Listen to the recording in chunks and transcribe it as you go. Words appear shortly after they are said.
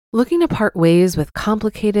Looking to part ways with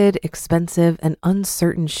complicated, expensive, and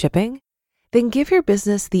uncertain shipping? Then give your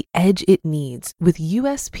business the edge it needs with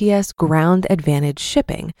USPS Ground Advantage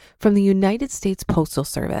shipping from the United States Postal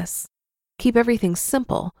Service. Keep everything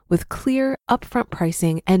simple with clear, upfront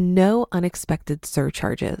pricing and no unexpected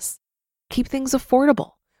surcharges. Keep things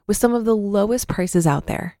affordable with some of the lowest prices out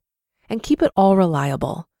there. And keep it all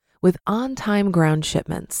reliable with on-time ground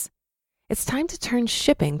shipments. It's time to turn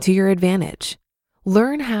shipping to your advantage.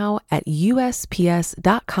 Learn how at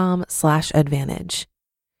USPS.com/advantage.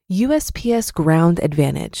 USPS Ground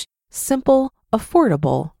Advantage. Simple,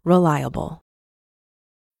 affordable, reliable.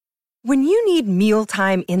 When you need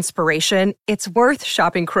mealtime inspiration, it's worth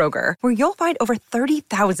shopping Kroger, where you'll find over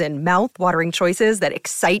 30,000 mouth-watering choices that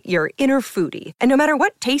excite your inner foodie. And no matter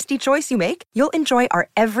what tasty choice you make, you'll enjoy our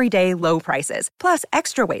everyday low prices, plus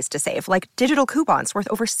extra ways to save, like digital coupons worth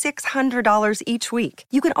over $600 each week.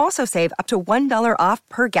 You can also save up to $1 off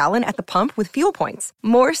per gallon at the pump with fuel points.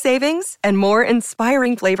 More savings and more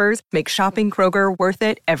inspiring flavors make shopping Kroger worth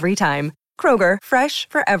it every time. Kroger, fresh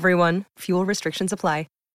for everyone. Fuel restrictions apply.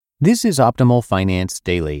 This is Optimal Finance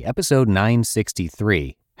Daily, episode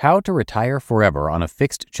 963, How to Retire Forever on a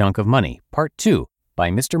Fixed Chunk of Money, Part 2,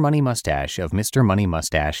 by Mr. Money Mustache of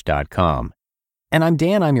MrMoneyMustache.com. And I'm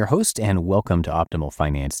Dan, I'm your host, and welcome to Optimal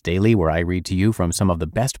Finance Daily, where I read to you from some of the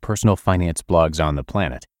best personal finance blogs on the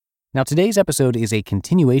planet. Now, today's episode is a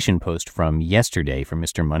continuation post from yesterday from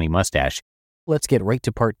Mr. Money Mustache. Let's get right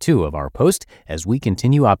to part 2 of our post as we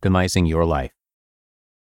continue optimizing your life.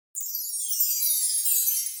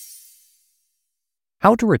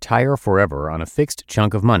 How to Retire Forever on a Fixed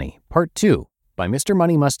Chunk of Money, Part 2, by Mr.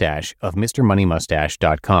 Money Mustache of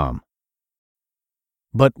MrMoneyMustache.com.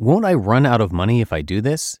 But won't I run out of money if I do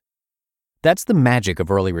this? That's the magic of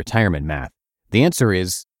early retirement math. The answer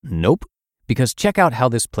is nope, because check out how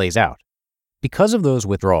this plays out. Because of those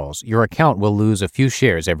withdrawals, your account will lose a few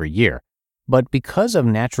shares every year, but because of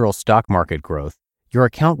natural stock market growth, your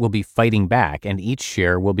account will be fighting back and each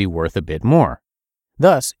share will be worth a bit more.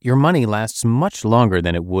 Thus, your money lasts much longer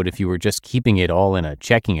than it would if you were just keeping it all in a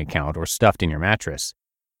checking account or stuffed in your mattress.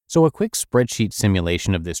 So a quick spreadsheet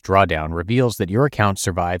simulation of this drawdown reveals that your account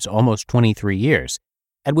survives almost 23 years,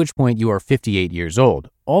 at which point you are 58 years old,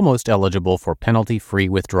 almost eligible for penalty-free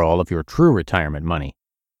withdrawal of your true retirement money.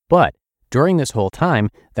 But during this whole time,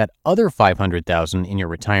 that other $500,000 in your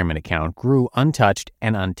retirement account grew untouched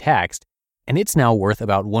and untaxed, and it's now worth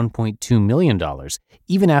about $1.2 million,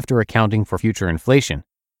 even after accounting for future inflation.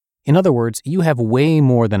 In other words, you have way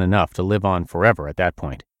more than enough to live on forever at that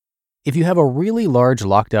point. If you have a really large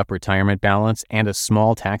locked-up retirement balance and a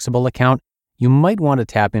small taxable account, you might want to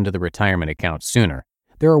tap into the retirement account sooner.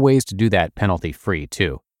 There are ways to do that penalty-free,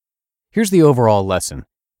 too. Here's the overall lesson.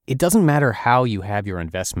 It doesn't matter how you have your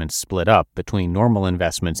investments split up between normal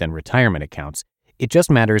investments and retirement accounts. It just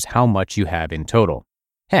matters how much you have in total.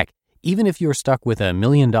 Heck, even if you're stuck with $1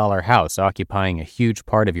 million house occupying a huge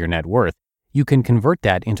part of your net worth, you can convert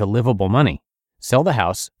that into livable money. Sell the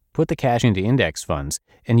house, put the cash into index funds,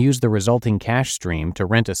 and use the resulting cash stream to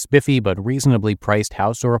rent a spiffy but reasonably priced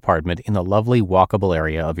house or apartment in the lovely walkable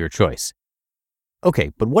area of your choice. Okay,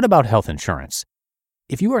 but what about health insurance?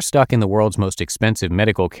 If you are stuck in the world's most expensive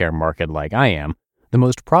medical care market like I am, the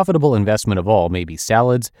most profitable investment of all may be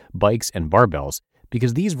salads, bikes, and barbells,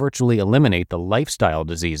 because these virtually eliminate the lifestyle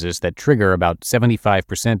diseases that trigger about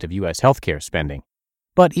 75% of U.S. healthcare spending.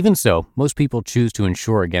 But even so, most people choose to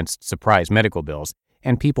insure against surprise medical bills,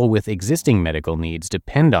 and people with existing medical needs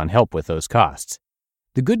depend on help with those costs.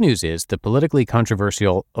 The good news is the politically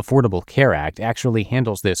controversial Affordable Care Act actually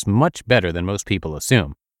handles this much better than most people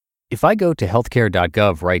assume. If I go to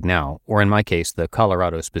healthcare.gov right now, or in my case, the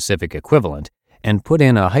Colorado-specific equivalent, and put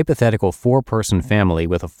in a hypothetical 4-person family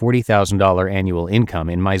with a $40,000 annual income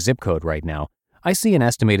in my zip code right now, I see an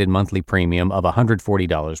estimated monthly premium of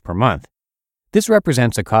 $140 per month. This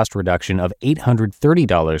represents a cost reduction of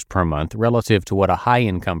 $830 per month relative to what a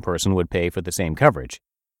high-income person would pay for the same coverage.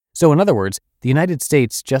 So in other words, the United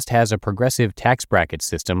States just has a progressive tax bracket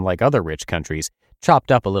system like other rich countries,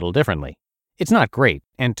 chopped up a little differently. It's not great,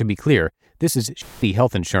 and to be clear, this is shitty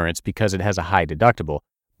health insurance because it has a high deductible,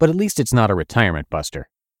 but at least it's not a retirement buster.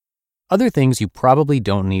 Other things you probably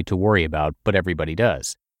don't need to worry about, but everybody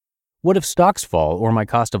does. What if stocks fall or my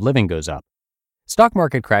cost of living goes up? Stock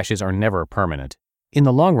market crashes are never permanent. In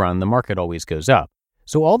the long run, the market always goes up.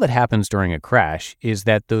 So all that happens during a crash is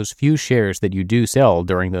that those few shares that you do sell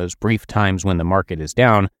during those brief times when the market is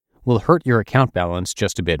down will hurt your account balance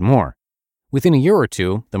just a bit more. Within a year or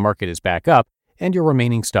two, the market is back up and your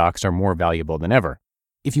remaining stocks are more valuable than ever.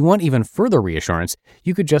 If you want even further reassurance,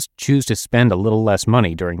 you could just choose to spend a little less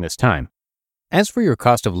money during this time. As for your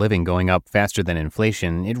cost of living going up faster than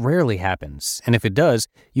inflation, it rarely happens, and if it does,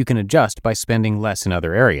 you can adjust by spending less in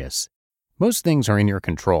other areas. Most things are in your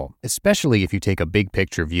control, especially if you take a big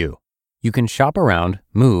picture view. You can shop around,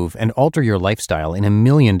 move, and alter your lifestyle in a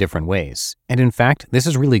million different ways, and in fact, this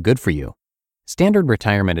is really good for you. Standard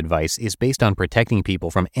retirement advice is based on protecting people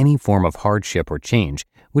from any form of hardship or change,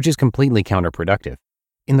 which is completely counterproductive.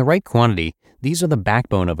 In the right quantity, these are the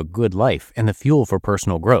backbone of a good life and the fuel for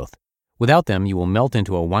personal growth. Without them, you will melt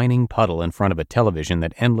into a whining puddle in front of a television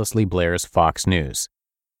that endlessly blares Fox News.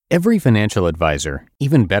 Every financial advisor,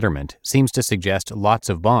 even Betterment, seems to suggest lots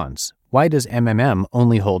of bonds. Why does MMM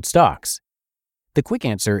only hold stocks? The quick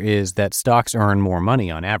answer is that stocks earn more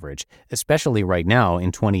money on average, especially right now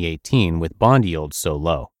in 2018 with bond yields so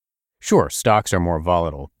low. Sure, stocks are more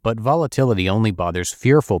volatile, but volatility only bothers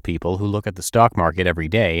fearful people who look at the stock market every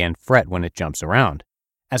day and fret when it jumps around.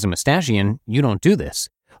 As a Mustachian, you don't do this.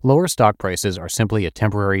 Lower stock prices are simply a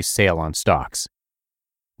temporary sale on stocks.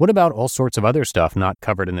 What about all sorts of other stuff not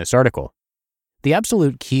covered in this article? The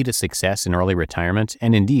absolute key to success in early retirement,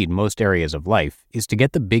 and indeed most areas of life, is to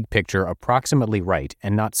get the big picture approximately right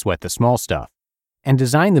and not sweat the small stuff. And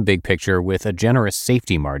design the big picture with a generous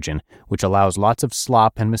safety margin, which allows lots of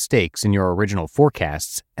slop and mistakes in your original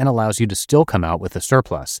forecasts and allows you to still come out with a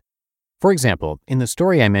surplus. For example, in the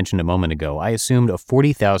story I mentioned a moment ago, I assumed a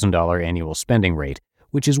 $40,000 annual spending rate,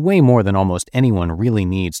 which is way more than almost anyone really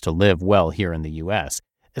needs to live well here in the US,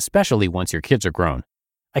 especially once your kids are grown.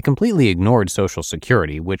 I completely ignored Social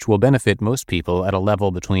Security, which will benefit most people at a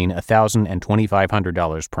level between $1,000 and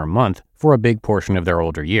 $2,500 per month for a big portion of their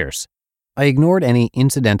older years. I ignored any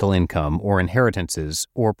incidental income or inheritances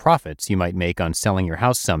or profits you might make on selling your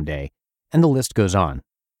house someday, and the list goes on.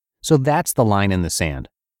 So that's the line in the sand.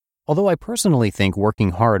 Although I personally think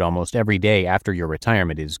working hard almost every day after your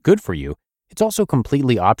retirement is good for you, it's also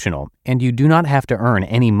completely optional, and you do not have to earn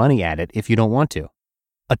any money at it if you don't want to.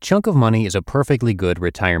 A chunk of money is a perfectly good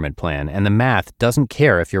retirement plan, and the math doesn't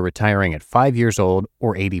care if you're retiring at 5 years old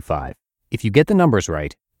or 85. If you get the numbers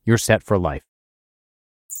right, you're set for life.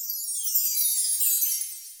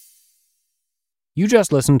 You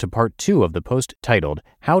just listened to part 2 of the post titled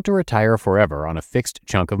How to Retire Forever on a Fixed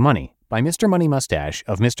Chunk of Money by Mr. Money Mustache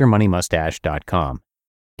of MrMoneyMustache.com.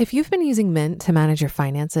 If you've been using Mint to manage your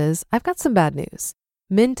finances, I've got some bad news.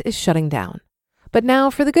 Mint is shutting down. But now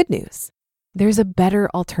for the good news. There's a better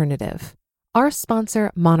alternative. Our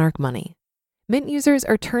sponsor, Monarch Money. Mint users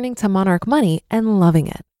are turning to Monarch Money and loving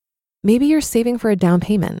it. Maybe you're saving for a down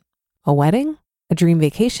payment, a wedding, a dream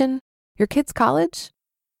vacation, your kids' college.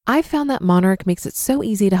 I've found that Monarch makes it so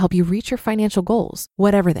easy to help you reach your financial goals,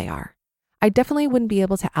 whatever they are. I definitely wouldn't be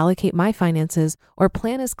able to allocate my finances or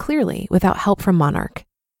plan as clearly without help from Monarch.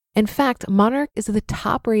 In fact, Monarch is the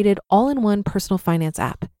top-rated all-in-one personal finance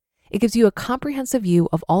app. It gives you a comprehensive view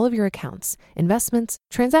of all of your accounts, investments,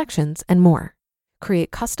 transactions, and more.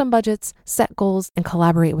 Create custom budgets, set goals, and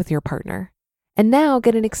collaborate with your partner. And now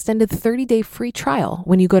get an extended 30-day free trial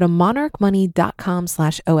when you go to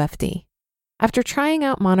monarchmoney.com/OFD. After trying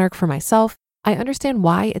out Monarch for myself, I understand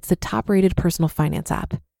why it's the top-rated personal finance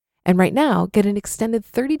app. And right now, get an extended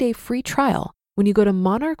 30-day free trial when you go to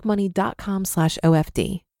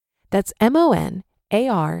monarchmoney.com/OFD. That's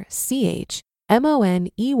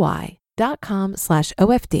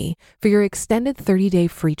monarchmoney.com/OFD for your extended 30-day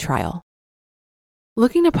free trial.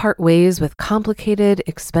 Looking to part ways with complicated,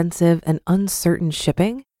 expensive, and uncertain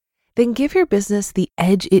shipping? Then give your business the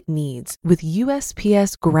edge it needs with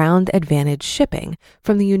USPS Ground Advantage shipping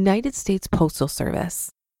from the United States Postal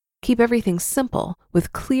Service. Keep everything simple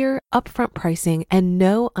with clear, upfront pricing and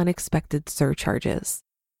no unexpected surcharges.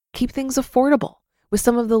 Keep things affordable with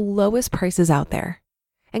some of the lowest prices out there.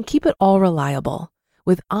 And keep it all reliable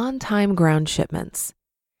with on-time ground shipments.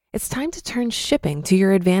 It's time to turn shipping to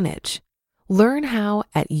your advantage. Learn how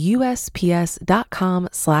at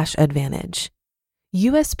USPS.com/advantage.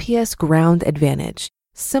 USPS Ground Advantage.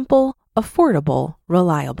 Simple, affordable,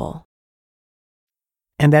 reliable.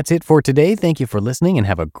 And that's it for today. Thank you for listening and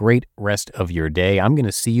have a great rest of your day. I'm going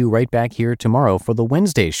to see you right back here tomorrow for the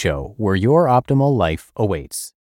Wednesday show, where your optimal life awaits.